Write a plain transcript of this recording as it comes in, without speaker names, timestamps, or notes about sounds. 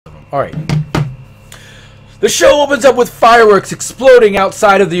All right. The show opens up with fireworks exploding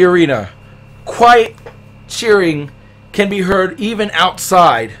outside of the arena. Quiet cheering can be heard even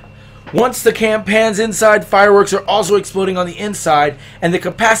outside. Once the cam pans inside, fireworks are also exploding on the inside, and the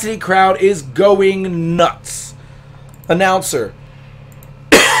capacity crowd is going nuts. Announcer.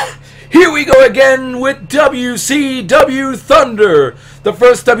 Here we go again with WCW Thunder, the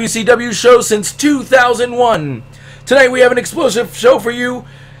first WCW show since 2001. Tonight we have an explosive show for you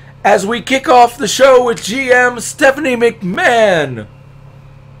as we kick off the show with GM Stephanie McMahon.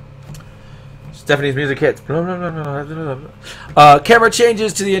 Stephanie's music hits. Camera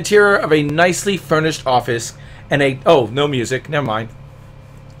changes to the interior of a nicely furnished office and a... Oh, no music. Never mind.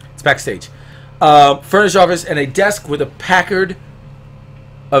 It's backstage. Furnished office and a desk with a Packard...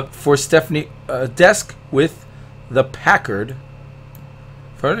 for Stephanie... desk with the Packard.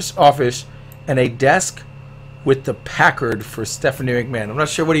 Furnished office and a desk with the Packard for Stephanie McMahon. I'm not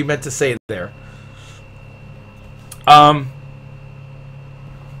sure what he meant to say there.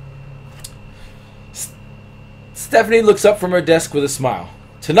 Stephanie looks up from her desk with a smile.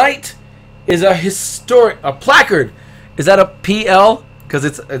 Tonight is a placard. Is that a PL? Because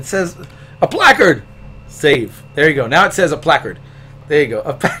it says a placard. Save. There you go. Now it says a placard. There you go.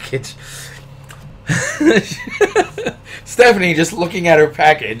 A package. Stephanie just looking at her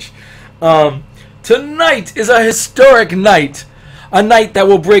package. Tonight is a historic night. A night that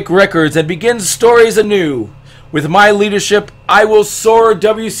will break records and begin stories anew. With my leadership, I will soar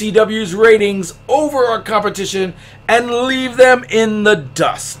WCW's ratings over our competition and leave them in the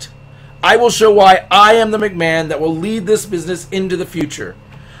dust. I will show why I am the McMahon that will lead this business into the future.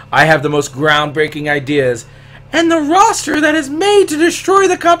 I have the most groundbreaking ideas and the roster that is made to destroy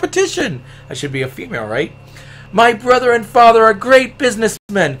the competition. I should be a female, right? My brother and father are great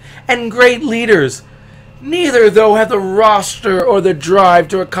businessmen and great leaders. Neither, though, have the roster or the drive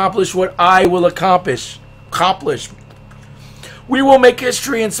to accomplish what I will accomplish. We will make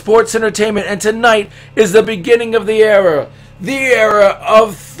history in sports entertainment, and tonight is the beginning of the era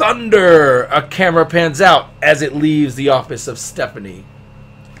of Thunder. A camera pans out as it leaves the office of Stephanie.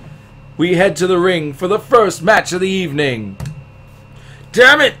 We head to the ring for the first match of the evening.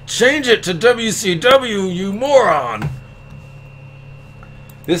 Damn it! Change it to WCW, you moron!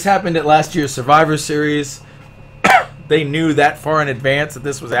 This happened at last year's Survivor Series. They knew that far in advance that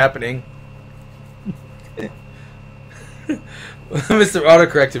this was happening. Mr. Auto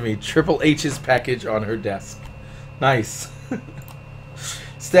corrected me. Triple H's package on her desk. Nice.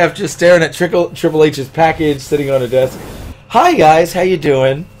 Steph just staring at Triple H's package sitting on her desk. Hi guys, how you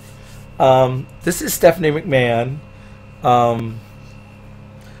doing? This is Stephanie McMahon.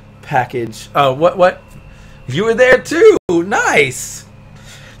 Package. Oh, what? You were there too. Nice.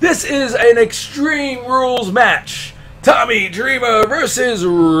 This is an Extreme Rules match. Tommy Dreamer versus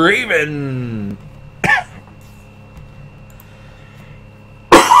Raven.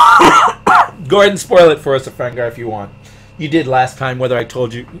 Go ahead and spoil it for us, a friend guy, if you want. You did last time, whether I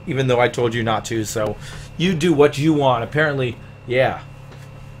told you, even though I told you not to. So you do what you want. Apparently, yeah.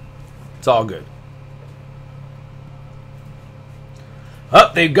 It's all good.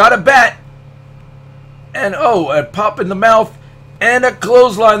 Oh, they've got a bat. And oh, a pop in the mouth. And a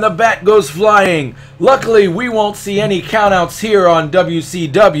clothesline. The bat goes flying. Luckily, we won't see any countouts here on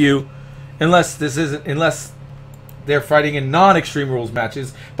WCW. Unless they're fighting in non-Extreme Rules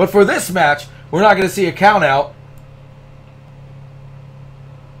matches. But for this match, we're not going to see a countout.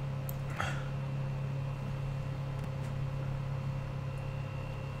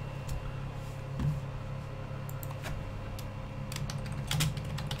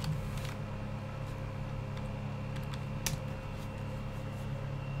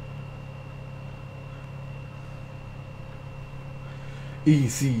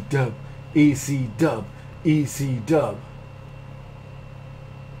 EC dub, EC dub, EC dub.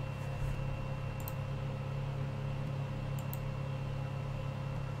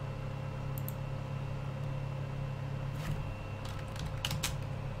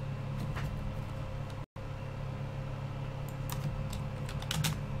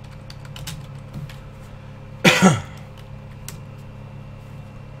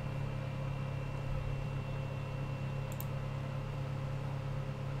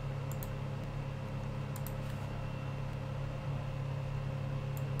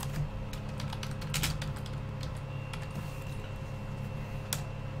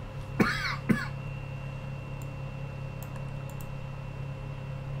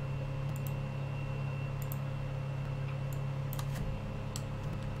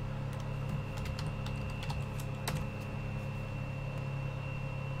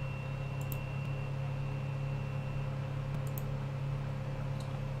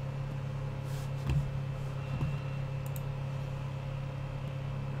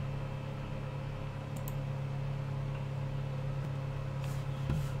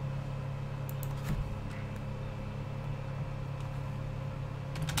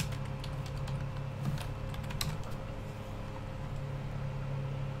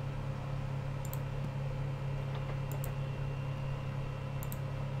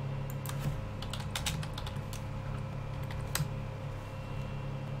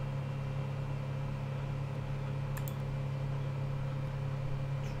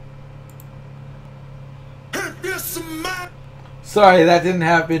 Sorry, that didn't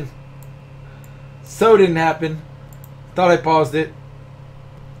happen. So didn't happen. Thought I paused it.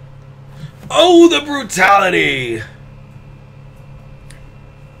 Oh, the brutality!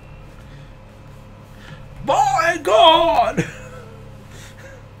 My God!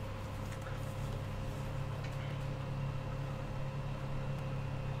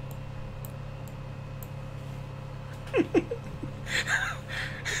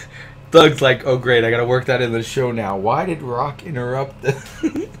 Doug's like, oh great, I gotta work that in the show now. Why did Rock interrupt this?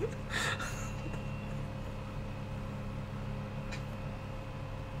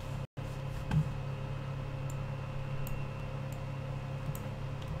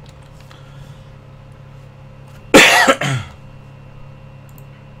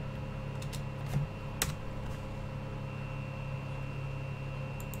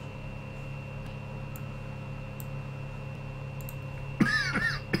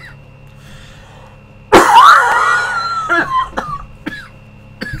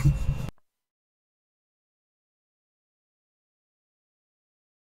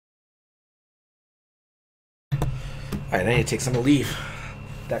 Alright, I need to take some relief.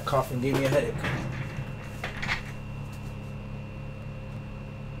 That coughing gave me a headache.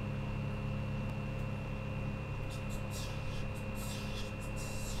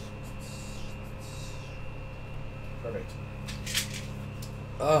 Perfect.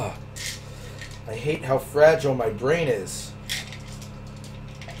 Ugh. I hate how fragile my brain is.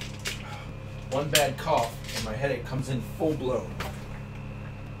 One bad cough and my headache comes in full blown.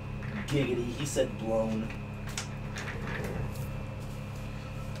 Giggity, he said blown.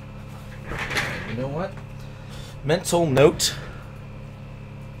 You know what? Mental note.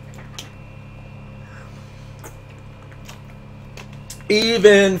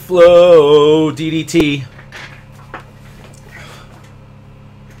 Even flow DDT.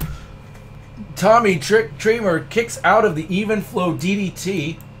 Tommy Dreamer kicks out of the even flow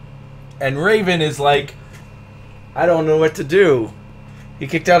DDT, and Raven is like, I don't know what to do. He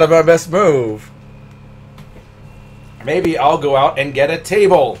kicked out of my best move. Maybe I'll go out and get a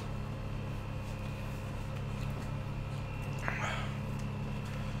table.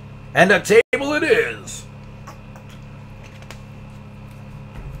 And a table it is.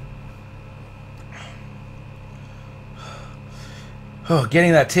 Oh,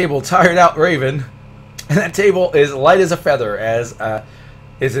 getting that table tired out Raven. And that table is light as a feather as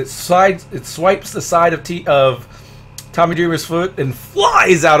it swipes the side of Tommy Dreamer's foot and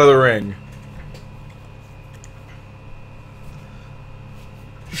flies out of the ring.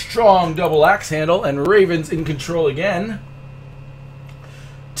 Strong double axe handle and Raven's in control again.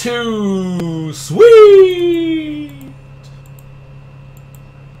 Too sweet.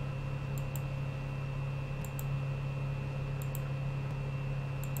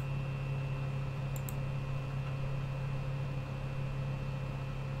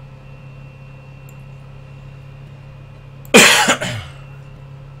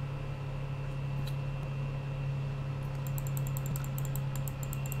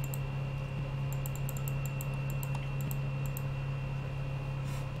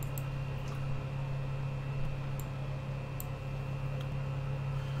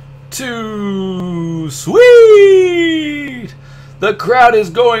 Too sweet! The crowd is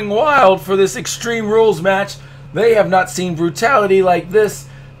going wild for this Extreme Rules match. They have not seen brutality like this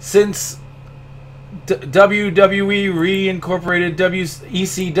since WWE reincorporated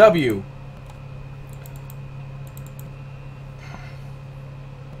WCW.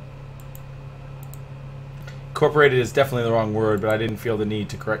 Incorporated is definitely the wrong word, but I didn't feel the need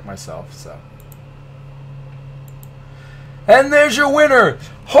to correct myself, so. And there's your winner.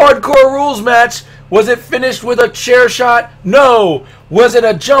 Hardcore Rules match. Was it finished with a chair shot? No. Was it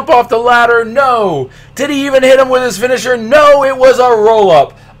a jump off the ladder? No. Did he even hit him with his finisher? No, it was a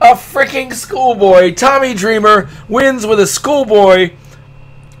roll-up. A freaking schoolboy. Tommy Dreamer wins with a schoolboy.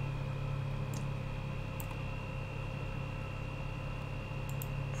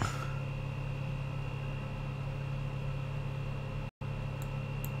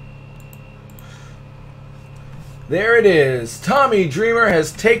 There it is. Tommy Dreamer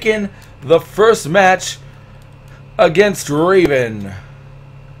has taken the first match against Raven.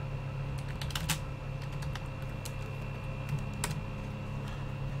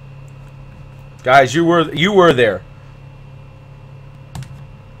 Guys, you were there.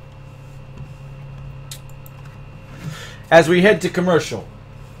 As we head to commercial.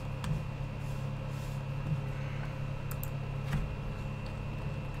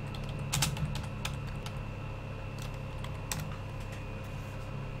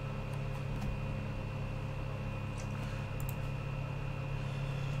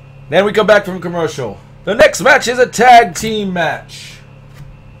 Then we come back from commercial. The next match is a tag team match.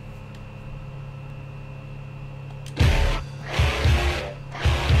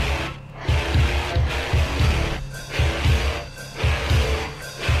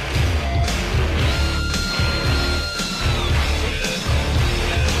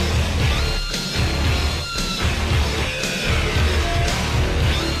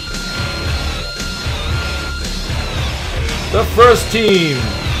 The first team,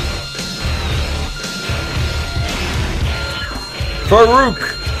 Farouk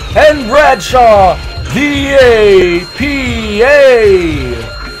and Bradshaw, the APA.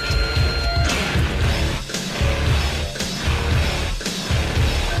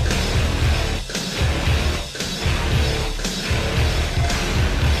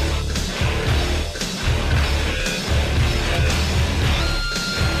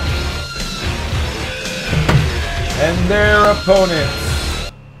 And their opponents.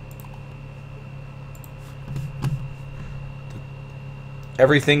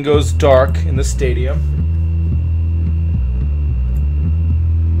 Everything goes dark in the stadium.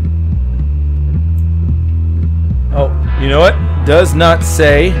 Oh, you know what? Does not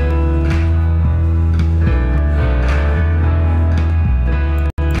say.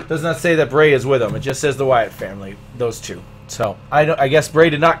 Does not say that Bray is with them. It just says the Wyatt family, those two. So I guess Bray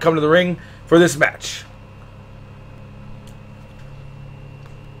did not come to the ring for this match.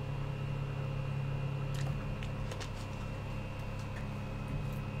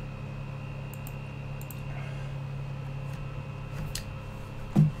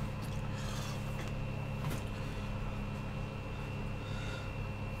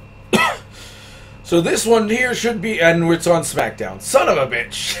 So this one here should be, and it's on SmackDown. Son of a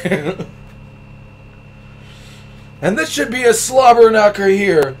bitch. And this should be a slobber knocker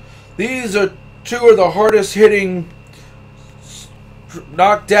here. These are two of the hardest hitting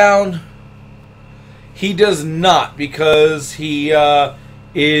knockdown. He does not, because he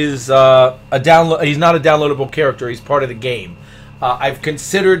is a download. He's not a downloadable character. He's part of the game. I've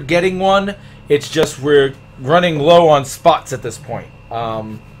considered getting one. It's just we're running low on spots at this point.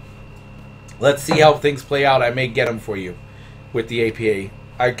 Let's see how things play out. I may get him for you with the APA.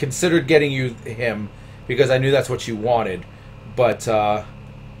 I considered getting you him because I knew that's what you wanted. But I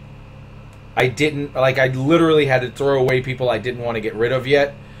didn't. Like, I literally had to throw away people I didn't want to get rid of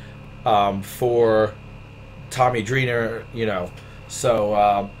yet for Tommy Dreamer, you know.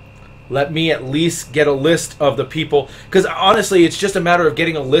 So let me at least get a list of the people. Because honestly, it's just a matter of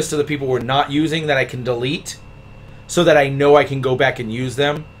getting a list of the people we're not using that I can delete so that I know I can go back and use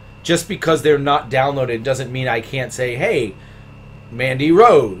them. Just because they're not downloaded doesn't mean I can't say, hey, Mandy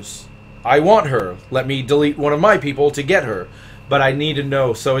Rose, I want her. Let me delete one of my people to get her. But I need to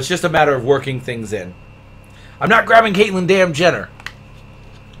know. So it's just a matter of working things in. I'm not grabbing Caitlyn damn Jenner.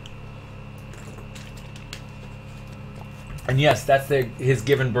 And yes, that's his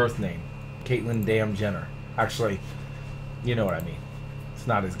given birth name. Caitlyn damn Jenner. Actually, you know what I mean. It's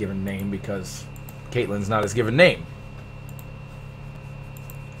not his given name because Caitlyn's not his given name.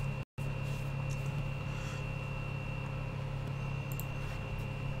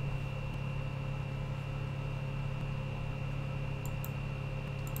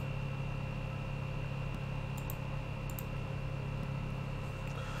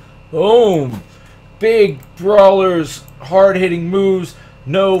 Boom! Big brawlers, hard-hitting moves,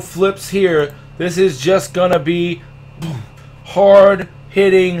 no flips here. This is just gonna be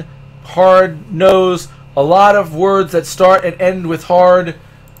hard-hitting, hard nose. A lot of words that start and end with hard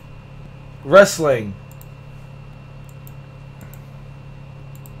wrestling.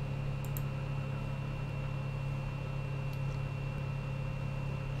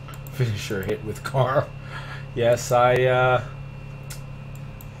 Finisher hit with Carl. Yes, I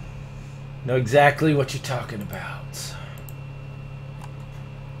know exactly what you're talking about.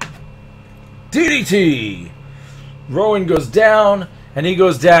 DDT! Rowan goes down, and he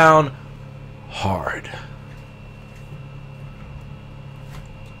goes down hard.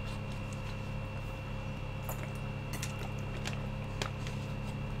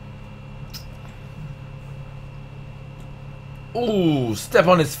 Ooh, step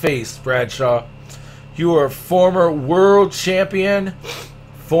on his face, Bradshaw. You are a former world champion,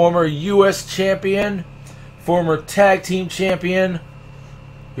 former U.S. champion, former tag team champion.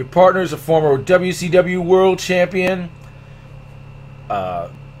 Your partner's a former WCW world champion,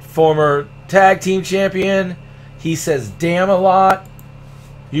 former tag team champion. He says damn a lot.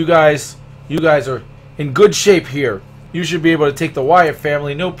 You guys are in good shape here. You should be able to take the Wyatt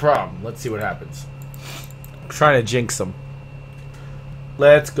family, no problem. Let's see what happens. I'm trying to jinx them.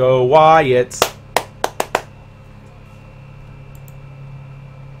 Let's go Wyatts.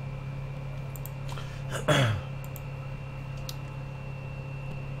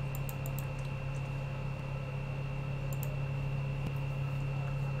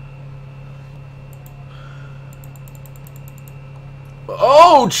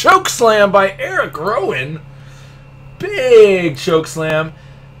 Oh, choke slam by Eric Rowan. Big choke slam.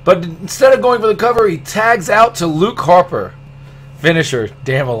 But instead of going for the cover, he tags out to Luke Harper. Finisher.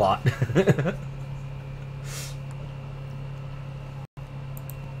 Damn a lot.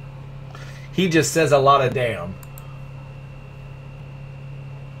 He just says a lot of damn.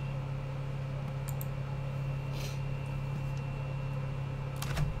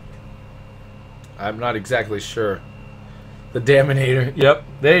 I'm not exactly sure. The Daminator. Yep,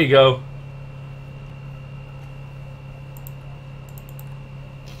 there you go.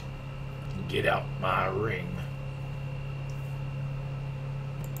 Get out my ring.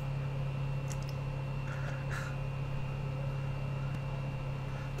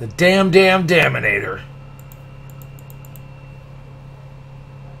 The damn Daminator.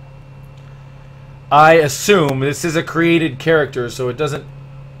 I assume this is a created character, so it doesn't...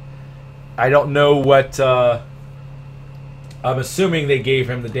 I don't know what... I'm assuming they gave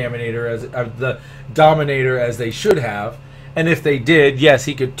him the Dominator as the Dominator as they should have, and if they did, yes,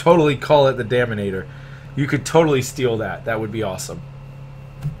 he could totally call it the Dominator. You could totally steal that. That would be awesome.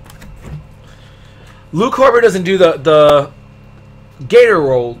 Luke Harper doesn't do the Gator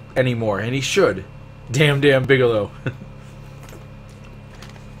roll anymore, and he should. Damn Bigelow.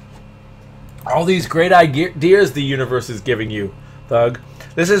 All these great ideas the universe is giving you, Thug.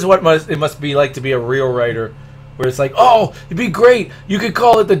 This is what it must be like to be a real writer. Where it's like, oh, it'd be great. You could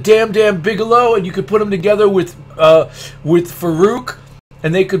call it the damn Bigelow, and you could put them together with Farouk,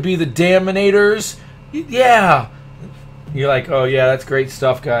 and they could be the Daminators. Yeah. You're like, oh yeah, that's great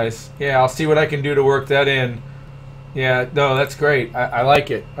stuff, guys. Yeah, I'll see what I can do to work that in. Yeah, no, that's great. I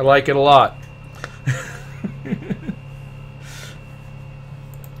like it. I like it a lot.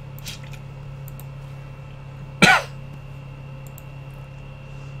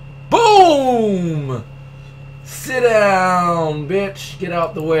 Boom! Sit down, bitch. Get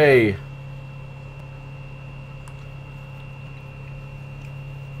out the way.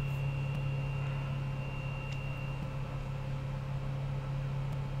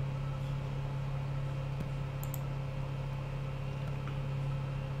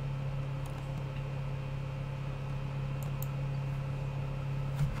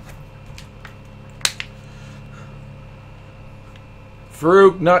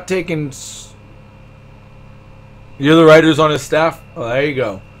 Farouk not taking... You're the writers on his staff? Oh, there you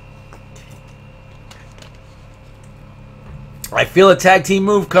go. I feel a tag team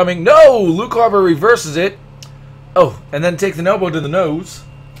move coming. No! Luke Harper reverses it. Oh, and then takes an elbow to the nose.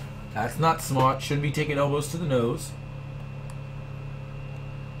 That's not smart. Shouldn't be taking elbows to the nose.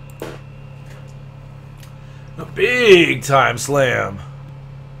 A big time slam.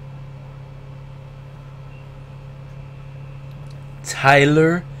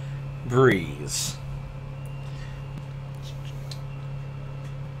 Tyler Breeze.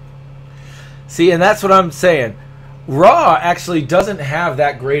 See, and that's what I'm saying. Raw actually doesn't have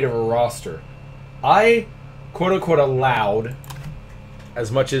that great of a roster. I, quote-unquote, allowed,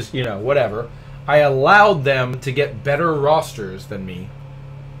 as much as, you know, whatever, I allowed them to get better rosters than me.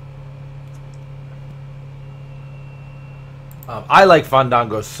 I like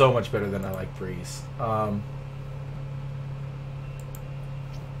Fandango so much better than I like Breeze.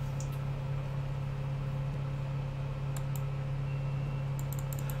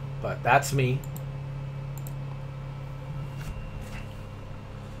 But that's me.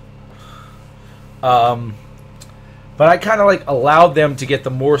 But I kind of like allowed them to get the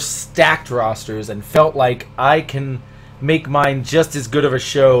more stacked rosters and felt like I can make mine just as good of a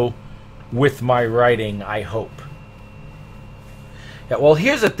show with my writing, I hope. Yeah, well,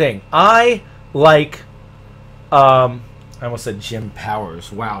 here's the thing. I like, I almost said Jim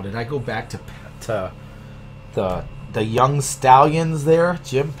Powers. Wow, did I go back to the Young Stallions there?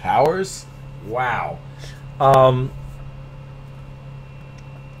 Jim Powers? Wow.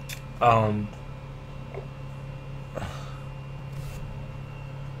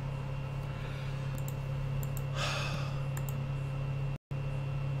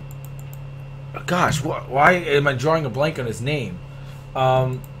 Gosh, why am I drawing a blank on his name?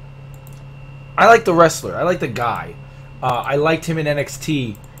 I like the wrestler. I like the guy. I liked him in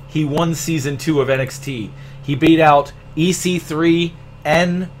NXT. He won Season 2 of NXT. He beat out EC3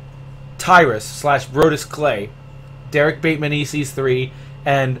 and Tyrus / Brodus Clay. Derek Bateman EC3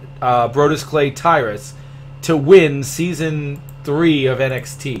 and Brodus Clay Tyrus to win Season 3 of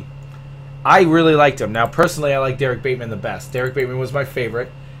NXT. I really liked him. Now, personally, I like Derek Bateman the best. Derek Bateman was my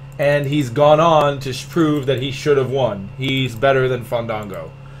favorite. And he's gone on to prove that he should have won. He's better than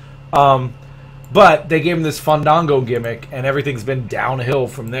Fandango. But they gave him this Fandango gimmick, and everything's been downhill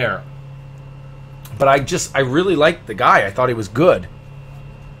from there. But I really liked the guy. I thought he was good.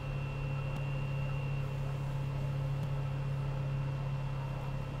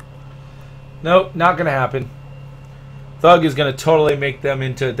 Nope, not going to happen. Thug is going to totally make them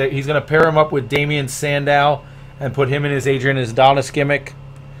into... He's going to pair him up with Damian Sandow and put him in his Adrian Adonis gimmick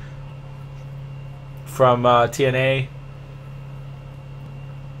from TNA.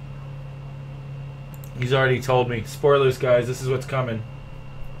 He's already told me. Spoilers, guys. This is what's coming.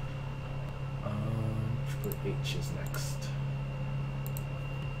 Triple H is next.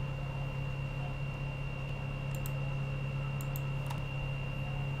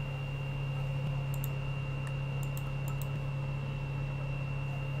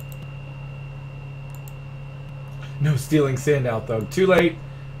 No stealing Sandow, though. Too late.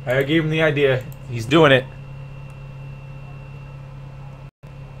 I gave him the idea. He's doing it.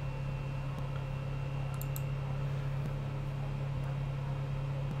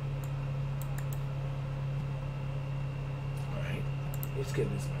 Alright. He's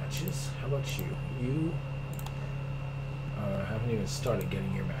getting his matches. How about you? You haven't even started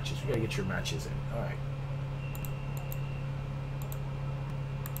getting your matches. We gotta get your matches in. Alright.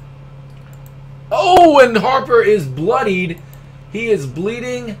 Oh, and Harper is bloodied. He is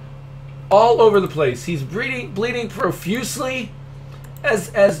bleeding all over the place. He's bleeding profusely,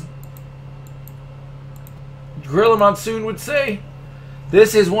 as Gorilla Monsoon would say.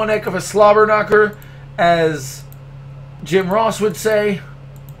 This is one heck of a slobber knocker, as Jim Ross would say.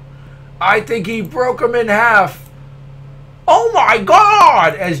 I think he broke him in half. Oh my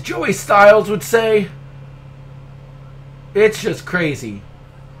God, as Joey Styles would say. It's just crazy.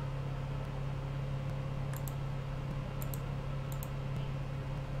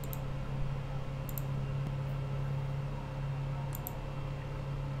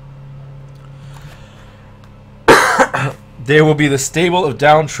 There will be the stable of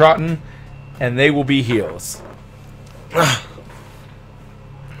downtrodden, and they will be heels.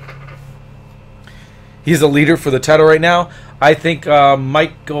 He's a leader for the title right now. I think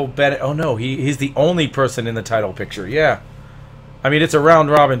Michael Bennett... Oh, no. He's the only person in the title picture. Yeah. I mean, it's a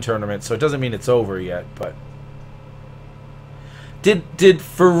round-robin tournament, so it doesn't mean it's over yet, but... Did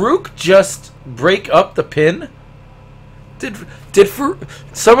Farouk just break up the pin?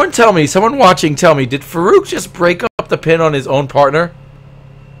 Someone tell me, someone watching tell me, did Farouk just break up the pin on his own partner?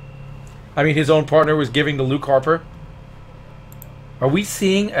 I mean, his own partner was giving to Luke Harper. Are we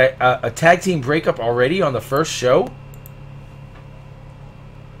seeing a tag team breakup already on the first show?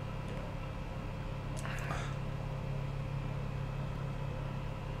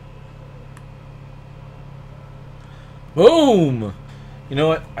 Boom! You know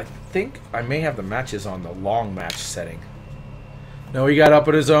what? I think I may have the matches on the long match setting. No, he got up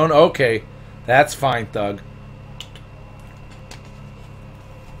on his own? Okay. That's fine, Thug.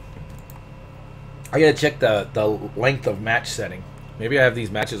 I gotta check the length of match setting. Maybe I have these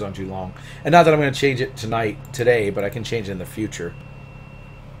matches on too long. And not that I'm gonna change it today, but I can change it in the future.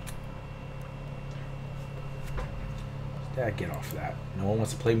 Dad, get off that. No one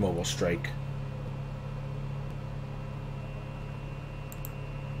wants to play Mobile Strike.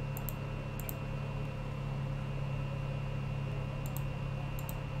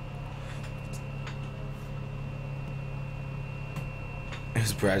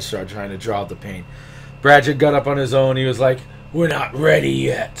 Is Bradshaw trying to draw out the pain? Bradshaw got up on his own. He was like, "We're not ready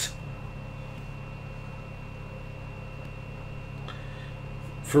yet."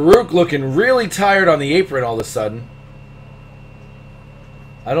 Farouk looking really tired on the apron all of a sudden.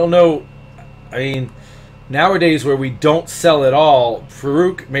 I don't know. I mean, nowadays where we don't sell at all,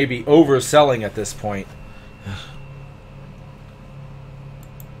 Farouk may be overselling at this point.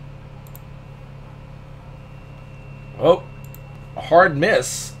 Oh. A hard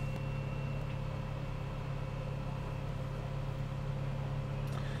miss.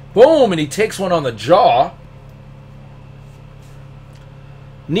 Boom, and he takes one on the jaw.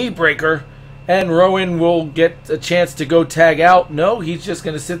 Knee breaker. And Rowan will get a chance to go tag out. No, he's just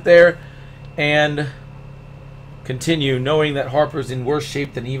going to sit there and continue, knowing that Harper's in worse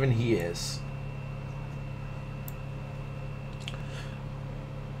shape than even he is.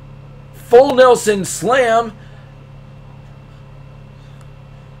 Full Nelson slam.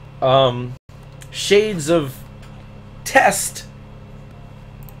 Shades of Test,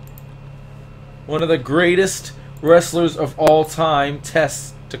 one of the greatest wrestlers of all time.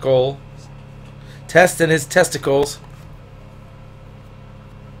 Test and his testicles.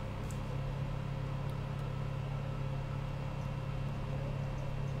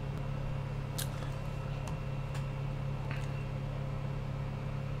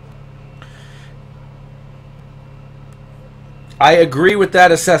 I agree with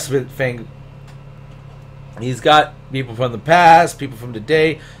that assessment, Fang. He's got people from the past, people from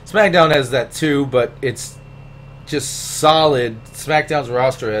today. SmackDown has that too, but it's just solid. SmackDown's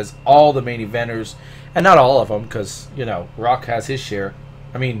roster has all the main eventers, and not all of them, because, you know, Rock has his share.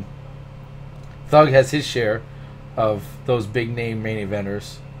 I mean, Thug has his share of those big name main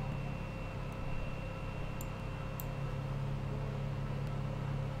eventers.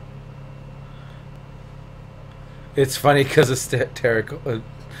 It's funny because of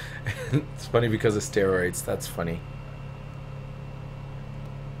it's funny because of steroids. That's funny.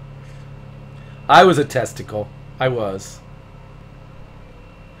 I was a testicle. I was.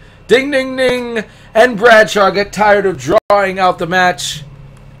 Ding, ding, ding. And Bradshaw get tired of drawing out the match.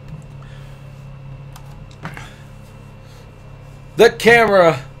 The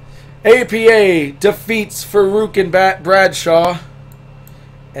camera. APA defeats Farouk and Bradshaw.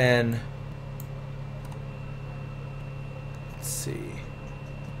 And let's see.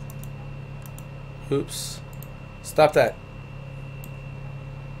 Oops. Stop that.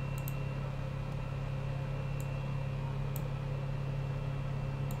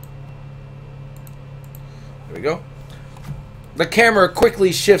 There we go. The camera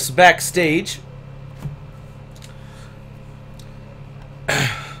quickly shifts backstage.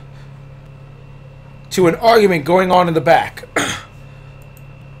 To an argument going on in the back.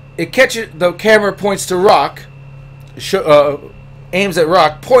 It catches, the camera points to Rock, aims at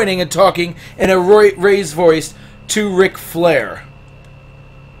Rock, pointing and talking in a raised voice to Ric Flair.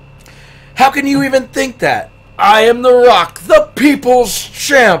 How can you even think that? I am the Rock, the people's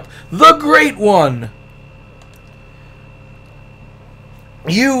champ, the great one.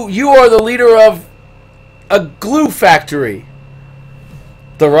 You are the leader of a glue factory.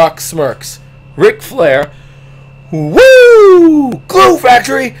 The Rock smirks. Ric Flair, woo! Glue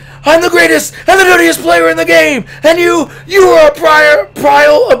factory! I'm the greatest and the dirtiest player in the game, and you are a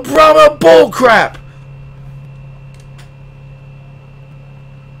pile of Brahma bullcrap.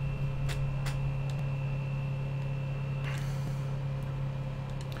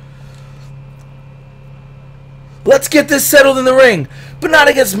 Let's get this settled in the ring, but not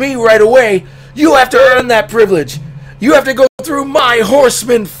against me right away. You have to earn that privilege. You have to go through my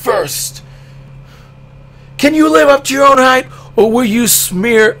horsemen first. Can you live up to your own height, or will you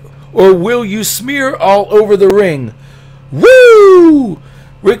smear all over the ring? Woo!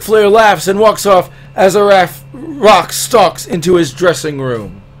 Ric Flair laughs and walks off as Rock stalks into his dressing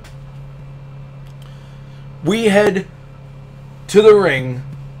room. We head to the ring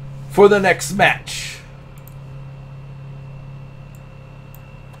for the next match.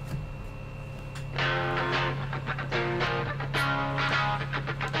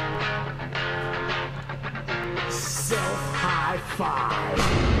 High five.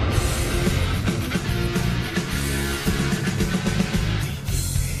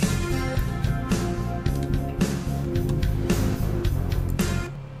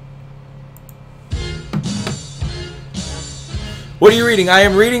 What are you reading? I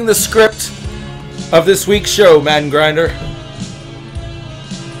am reading the script of this week's show, Madden Grinder.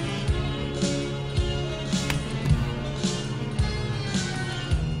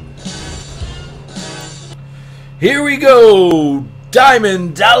 Here we go.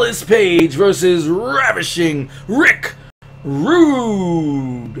 Diamond Dallas Page versus Ravishing Rick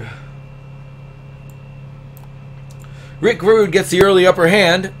Rude. Rick Rude gets the early upper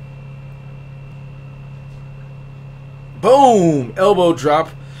hand. Boom! Elbow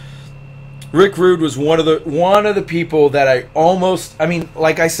drop. Rick Rude was one of the people that I mean,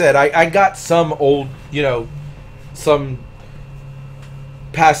 like I said, I got some old, you know, some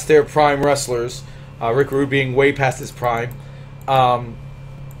past their prime wrestlers. Rick Rude being way past his prime. But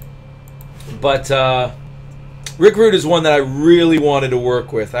Rick Rude is one that I really wanted to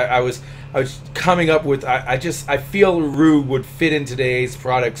work with. I was coming up with, I feel Rude would fit in today's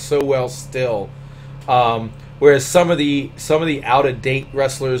product so well still. Whereas some of the out of date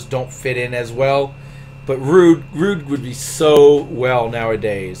wrestlers don't fit in as well. But Rude would be so well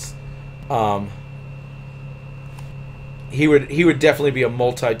nowadays. He would definitely be a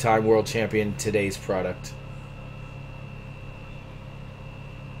multi-time world champion in today's product.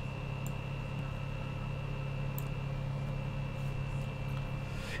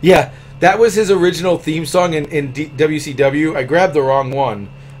 Yeah, that was his original theme song in WCW. I grabbed the wrong one.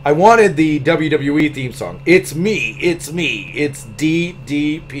 I wanted the WWE theme song. It's me, it's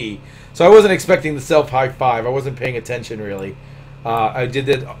DDP. So I wasn't expecting the self high five. I wasn't paying attention really. I did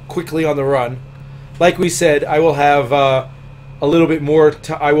that quickly on the run. Like we said, I will have a little bit more.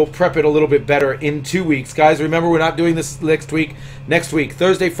 I will prep it a little bit better in 2 weeks, guys. Remember, we're not doing this next week. Next week,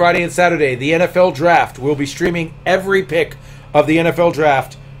 Thursday, Friday, and Saturday, the NFL Draft. We'll be streaming every pick of the NFL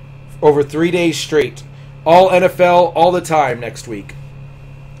Draft over 3 days straight. All NFL, all the time next week.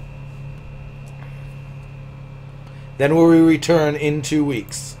 Then we'll return in 2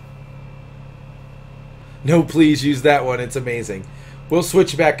 weeks. No, please use that one. It's amazing. We'll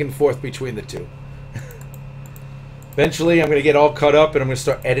switch back and forth between the two. Eventually, I'm going to get all caught up and I'm going to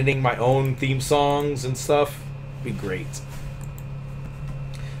start editing my own theme songs and stuff. Be great.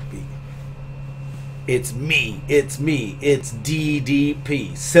 It's me, it's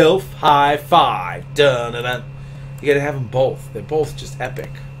DDP. Self high five. Dun, dun, dun. You got to have them both. They're both just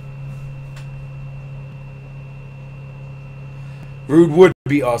epic. Rude would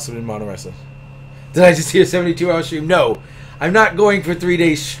be awesome in mono wrestling. Did I just hear 72-hour stream? No. I'm not going for 3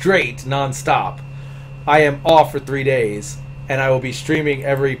 days straight, non-stop. I am off for 3 days, and I will be streaming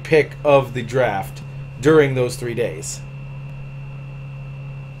every pick of the draft during those 3 days.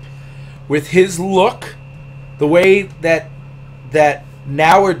 With his look, the way that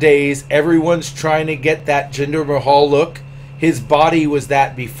nowadays everyone's trying to get that Jinder Mahal look, his body was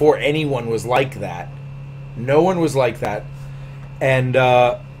that before anyone was like that. No one was like that. And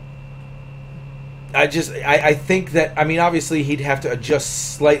I think that, I mean, obviously he'd have to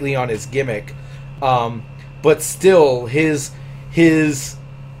adjust slightly on his gimmick, but still his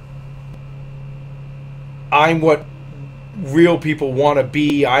I'm what real people want to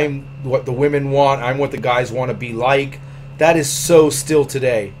be, I'm what the women want, I'm what the guys want to be like. That is so still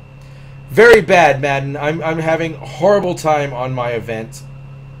today. Very bad, Madden. I'm having a horrible time on my event.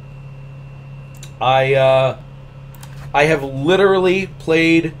 I have literally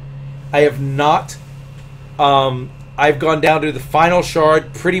played. I have not. I've gone down to the final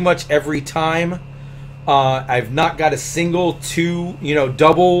shard pretty much every time. I've not got a single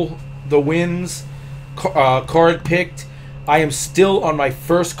double the wins card picked. I am still on my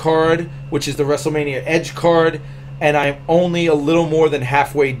first card, which is the WrestleMania Edge card, and I'm only a little more than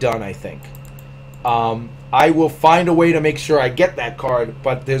halfway done, I think. I will find a way to make sure I get that card,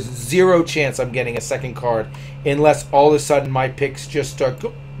 but there's zero chance I'm getting a second card unless all of a sudden my picks just start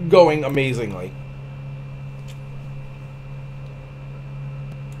going amazingly.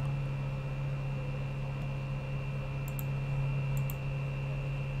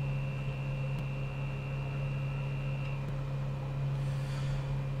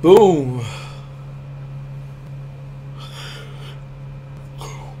 Boom.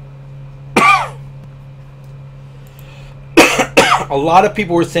 A lot of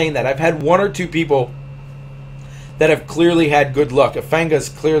people were saying that. I've had one or two people that have clearly had good luck. Afanga's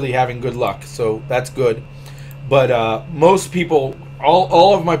clearly having good luck, so that's good. But most people,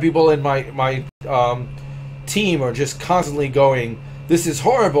 all of my people in my team are just constantly going, this is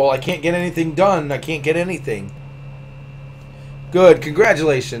horrible, I can't get anything done, I can't get anything. Good,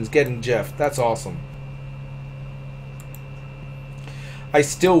 congratulations getting Jeff, that's awesome. I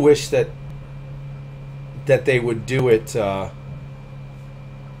still wish that they would do it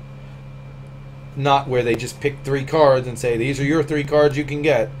not where they just pick 3 cards and say these are your 3 cards you can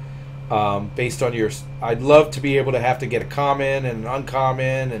get based on your. I'd love to be able to have to get a common and an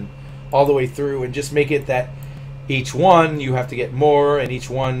uncommon and all the way through and just make it that each one you have to get more and each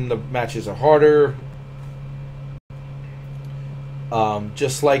one the matches are harder.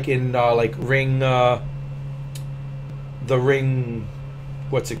 Just like in like ring the ring,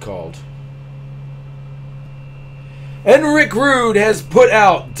 what's it called? And Rick Rude has put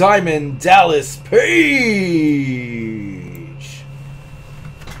out Diamond Dallas Page.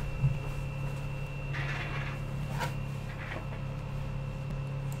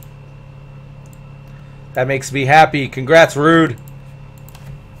 That makes me happy. Congrats, Rude.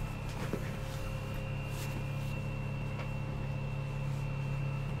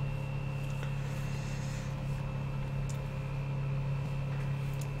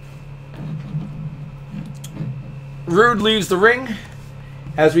 Rude leaves the ring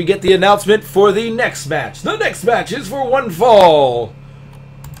as we get the announcement for the next match. The next match is for one fall.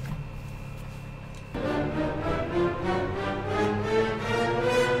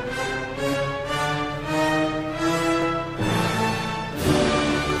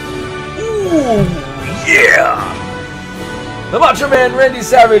 Ooh, yeah! The Macho Man Randy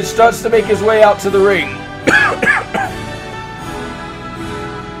Savage starts to make his way out to the ring.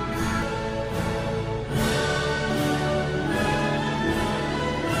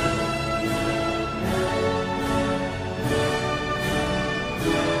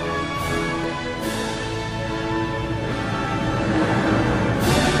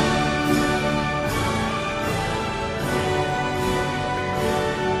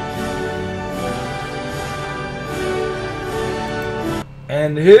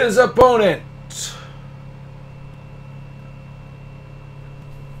 And his opponent.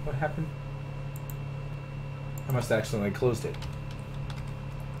 What happened? I must have accidentally closed it.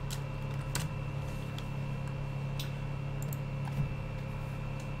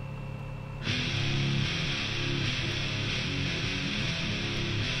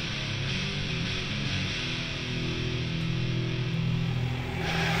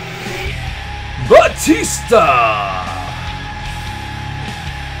 Batista!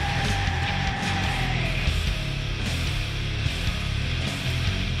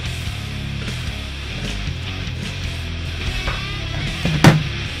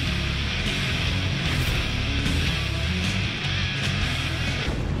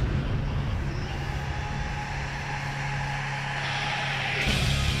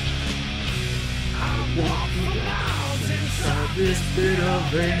 This bit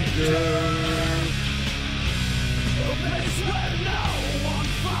of anger. A place where no one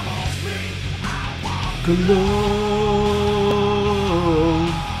follows me. I walk alone.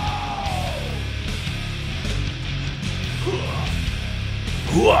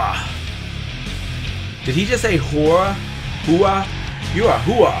 Hooah. Did he just say whore? Hooah? You are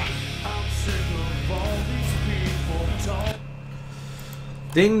hooah. I'm sick of all these people talk.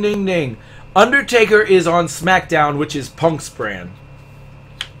 Ding ding ding. Undertaker is on SmackDown, which is Punk's brand.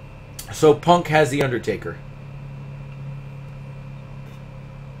 So Punk has the Undertaker.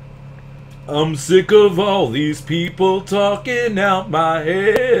 I'm sick of all these people talking out my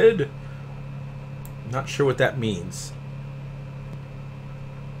head. Not sure what that means.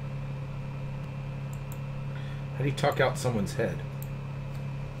 How do you talk out someone's head?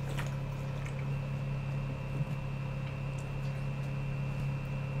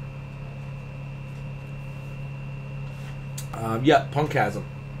 Yeah, Punk has him.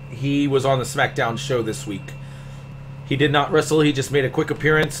 He was on the SmackDown show this week. He did not wrestle. He just made a quick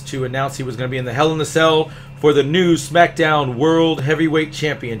appearance to announce he was going to be in the Hell in a Cell for the new SmackDown World Heavyweight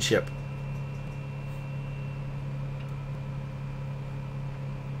Championship.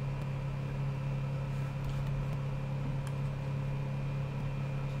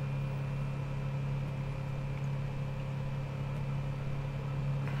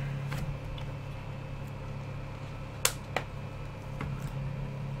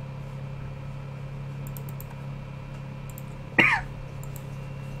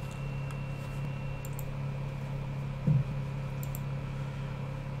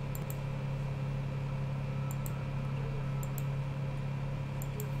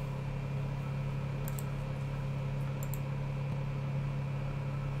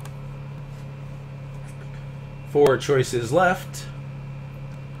 Four choices left.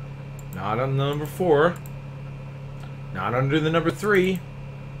 Not on the number 4. Not under the number 3.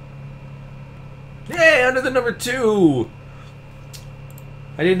 Yay, under the number 2.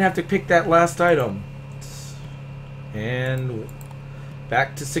 I didn't have to pick that last item. And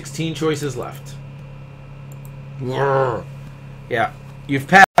back to 16 choices left. Yeah, you've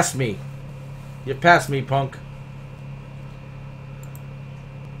passed me. You've passed me, Punk.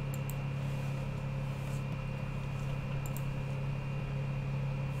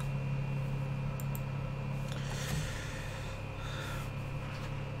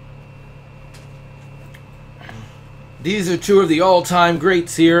 These are two of the all-time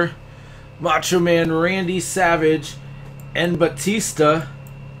greats here. Macho Man Randy Savage and Batista.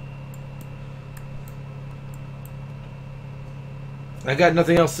 I got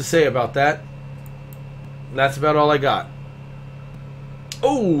nothing else to say about that. That's about all I got.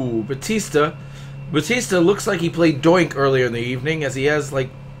 Oh, Batista. Batista looks like he played Doink earlier in the evening, as he has like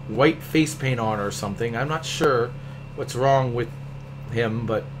white face paint on or something. I'm not sure what's wrong with him,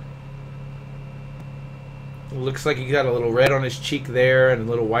 but looks like he got a little red on his cheek there and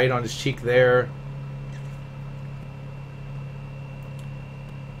a little white on his cheek there.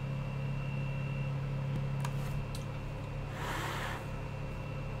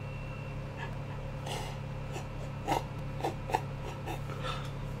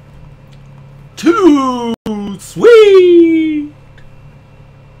 Too sweet.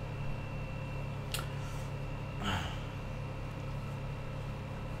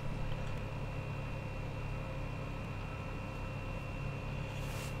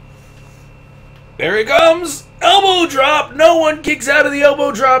 There he comes! Elbow drop! No one kicks out of the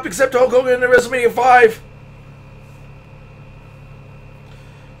elbow drop except Hulk Hogan in the WrestleMania 5.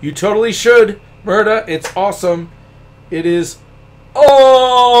 You totally should, Murda. It's awesome. It is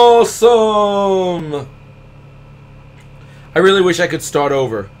awesome! I really wish I could start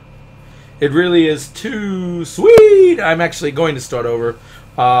over. It really is too sweet. I'm actually going to start over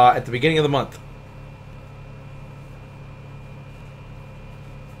at the beginning of the month.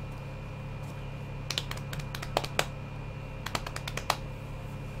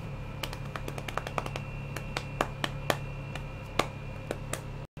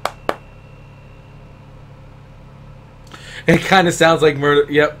 It kind of sounds like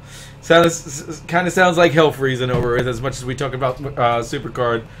murder. Yep. Kind of sounds like hell freezing over it. As much as we talk about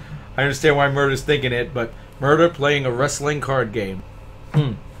Supercard, I understand why Murder's thinking it, but Murder playing a wrestling card game.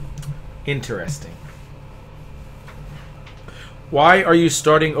 Interesting. Why are you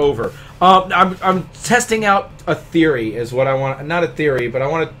starting over? I'm testing out a theory, is what I want. Not a theory, but I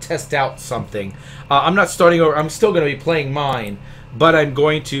want to test out something. I'm not starting over. I'm still going to be playing mine, but I'm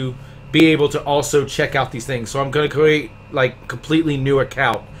going to be able to also check out these things. So I'm going to create like completely new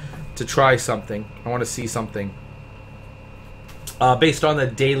account to try something. I want to see something based on the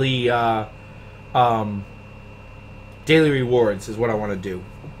daily daily rewards is what I want to do.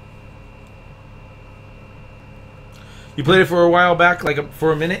 You played it for a while back, like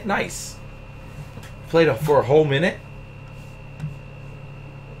for a minute. Nice. Played it for a whole minute.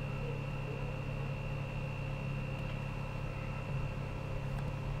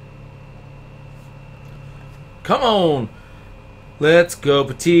 Come on. Let's go,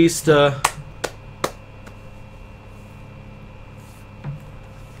 Batista.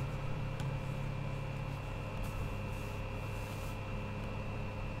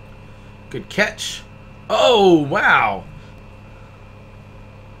 Good catch. Oh, wow.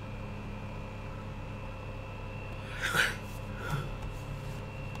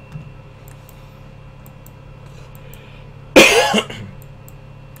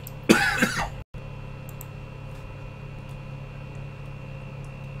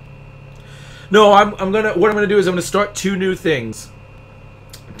 No, what I'm gonna do is I'm gonna start 2 new things.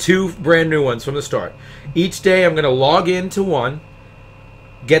 2 brand new ones from the start. Each day I'm gonna log into one,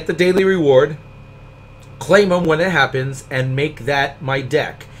 get the daily reward, claim them when it happens, and make that my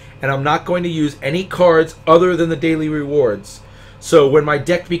deck. And I'm not going to use any cards other than the daily rewards. So when my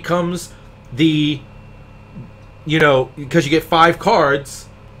deck becomes the, you know, because you get 5 cards,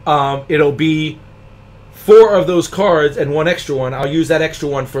 it'll be 4 of those cards and 1 extra one. I'll use that extra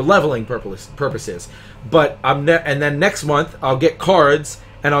one for leveling purposes. But and then next month I'll get cards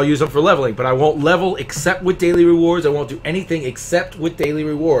and I'll use them for leveling. But I won't level except with daily rewards. I won't do anything except with daily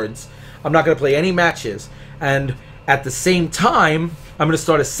rewards. I'm not going to play any matches. And at the same time, I'm going to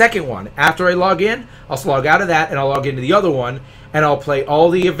start a second one. After I log in, I'll log out of that and I'll log into the other one. And I'll play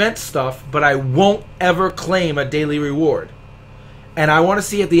all the event stuff, but I won't ever claim a daily reward. And I want to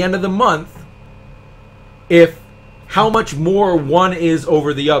see at the end of the month if how much more one is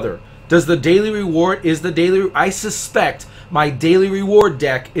over the other. Does the daily reward, I suspect my daily reward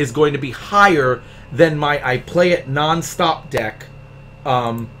deck is going to be higher than my I play it non-stop deck,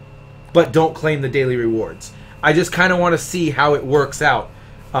 but don't claim the daily rewards. I just kind of want to see how it works out,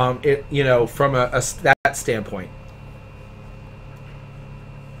 from that standpoint.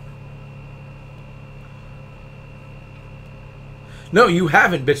 No, you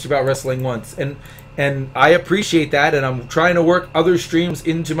haven't bitched about wrestling once, and I appreciate that, and I'm trying to work other streams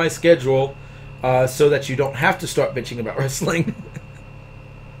into my schedule so that you don't have to start bitching about wrestling.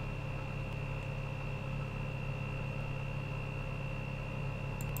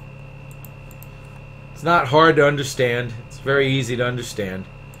 It's not hard to understand. It's very easy to understand.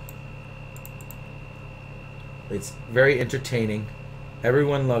 It's very entertaining.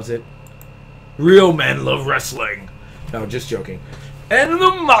 Everyone loves it. Real men love wrestling. No, just joking. And the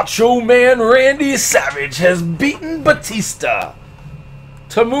Macho Man Randy Savage has beaten Batista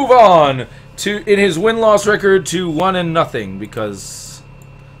to move on in his win-loss record to 1-0 because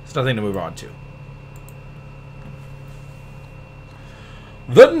there's nothing to move on to.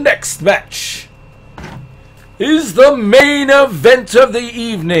 The next match is the main event of the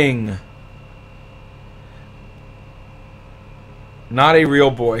evening. Not a real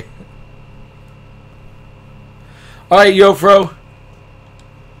boy. Alright, Yofro.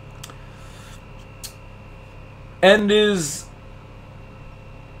 End is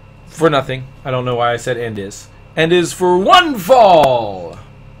for nothing. I don't know why I said end is. End is for 1 fall.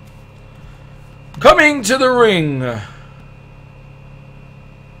 Coming to the ring.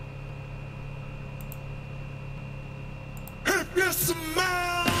 If you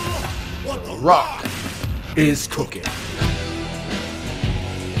smell what the Rock is cooking.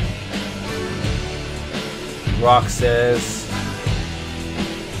 Rock says,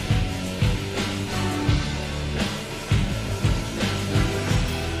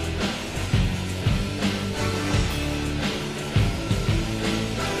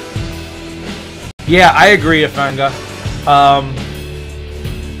 yeah, I agree, Afanga.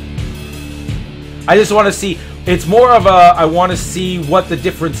 I just want to see. It's more of a. I want to see what the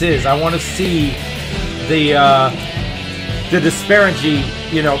difference is. I want to see the disparity,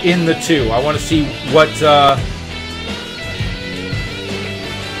 in the two. I want to see what,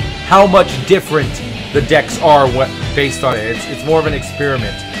 how much different the decks are what based on it. It's more of an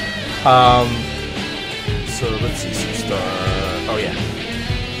experiment. So let's see some star. Oh yeah.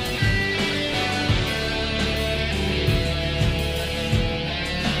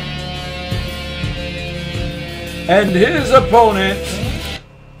 And his opponent.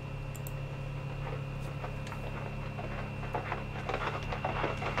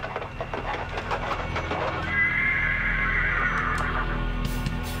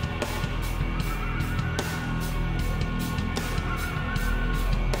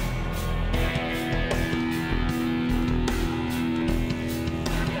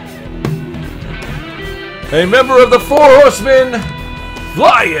 A member of the Four Horsemen,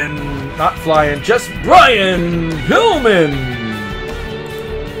 just Brian Pillman.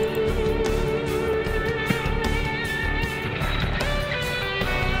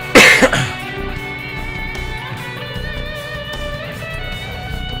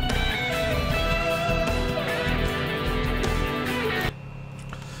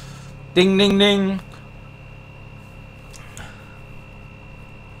 Ding, ding, ding.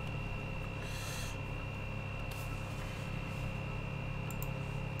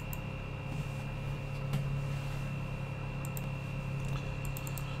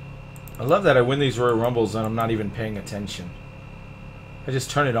 I love that I win these Royal Rumbles and I'm not even paying attention. I just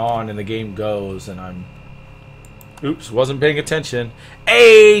turn it on and the game goes and I'm... Oops, wasn't paying attention.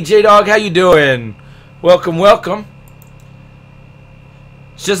 Hey, J-Dog, how you doing? Welcome, welcome.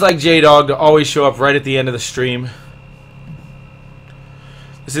 It's just like J-Dog to always show up right at the end of the stream.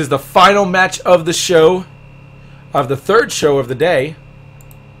 This is the final match of the show, of the third show of the day.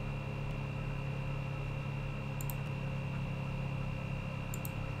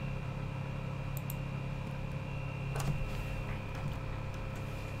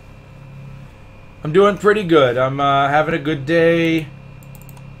 I'm doing pretty good. I'm having a good day.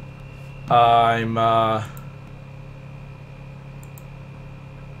 I'm there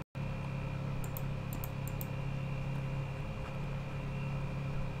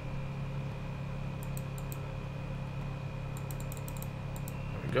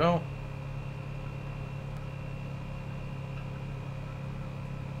we go.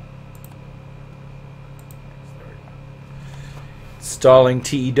 Installing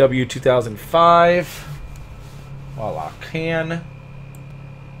TEW 2005 while I can.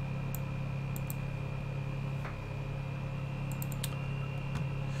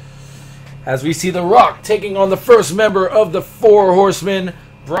 As we see The Rock taking on the first member of the Four Horsemen,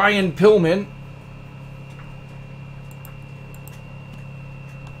 Brian Pillman.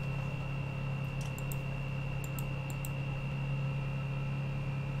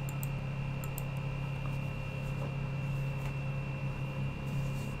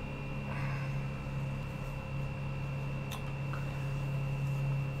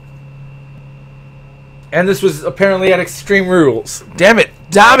 And this was apparently at Extreme Rules. Damn it.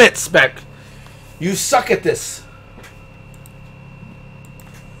 Damn it, Spec. You suck at this.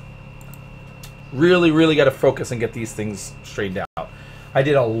 Really, really got to focus and get these things straightened out. I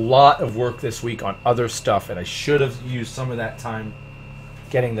did a lot of work this week on other stuff, and I should have used some of that time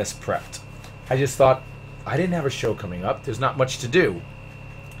getting this prepped. I just thought, I didn't have a show coming up. There's not much to do.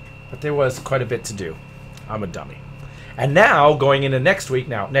 But there was quite a bit to do. I'm a dummy. And now, going into next week,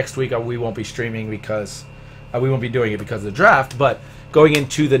 next week we won't be streaming because we won't be doing it because of the draft, but going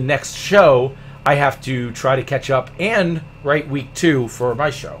into the next show, I have to try to catch up and write week 2 for my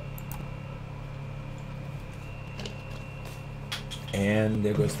show. And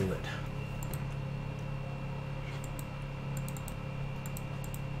there goes the lid.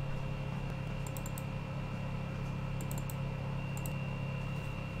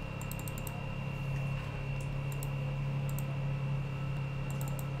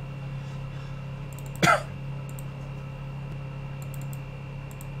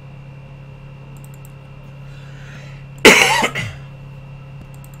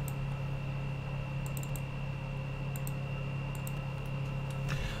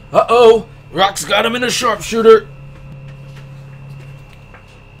 Uh-oh! Rock's got him in a sharpshooter!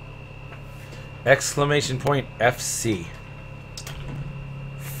 Exclamation point FC.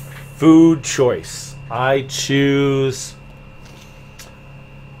 Food choice. I choose...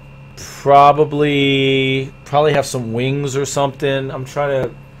 Probably have some wings or something. I'm trying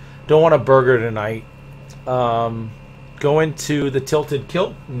to... Don't want a burger tonight. Going to the Tilted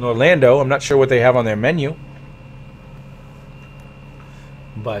Kilt in Orlando. I'm not sure what they have on their menu.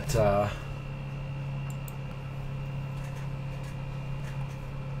 But,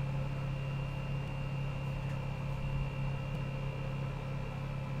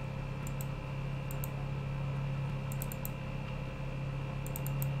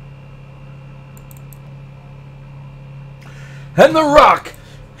 And The Rock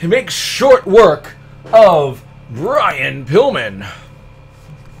makes short work of Brian Pillman.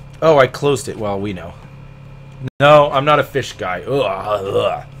 Oh, I closed it. Well, we know. No, I'm not a fish guy.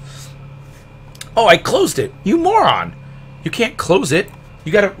 Ugh. Oh, I closed it. You moron. You can't close it.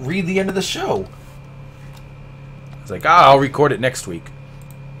 You got to read the end of the show. It's like, I'll record it next week.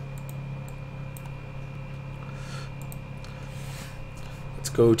 Let's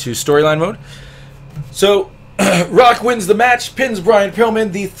go to storyline mode. So, Rock wins the match, pins Brian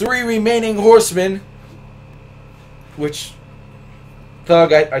Pillman. The 3 remaining horsemen, which,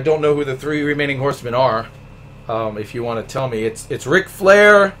 Thug, I don't know who the 3 remaining horsemen are. If you want to tell me, it's Ric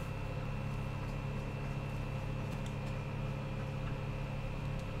Flair,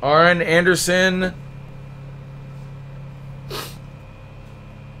 Arn Anderson,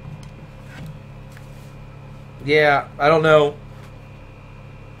 yeah, I don't know.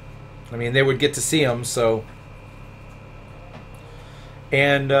 I mean, they would get to see him, so.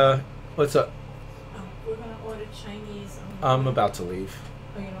 And what's up? We're gonna order Chinese. I'm about to leave.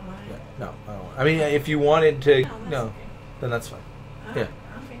 Oh, you don't mind? Yeah, no, I don't. I mean, if you wanted to, no, okay. then that's fine. Okay.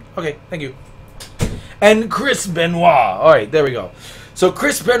 Okay, thank you. And Chris Benoit. All right, there we go. So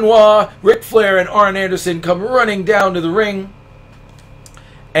Chris Benoit, Ric Flair, and Arn Anderson come running down to the ring,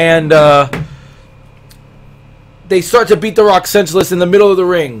 and they start to beat The Rock senseless in the middle of the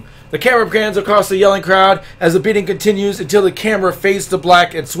ring. The camera pans across the yelling crowd as the beating continues until the camera fades to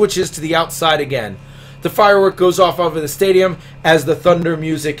black and switches to the outside again. The firework goes off over the stadium as the thunder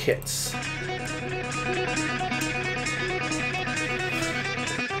music hits.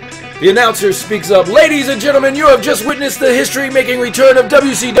 The announcer speaks up. Ladies and gentlemen, you have just witnessed the history-making return of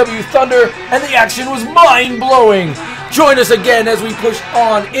WCW Thunder, and the action was mind-blowing. Join us again as we push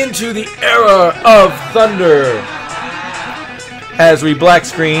on into the era of Thunder. As we black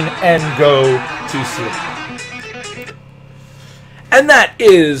screen and go to sleep. And that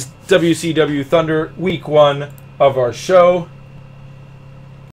is WCW Thunder Week 1 of our show.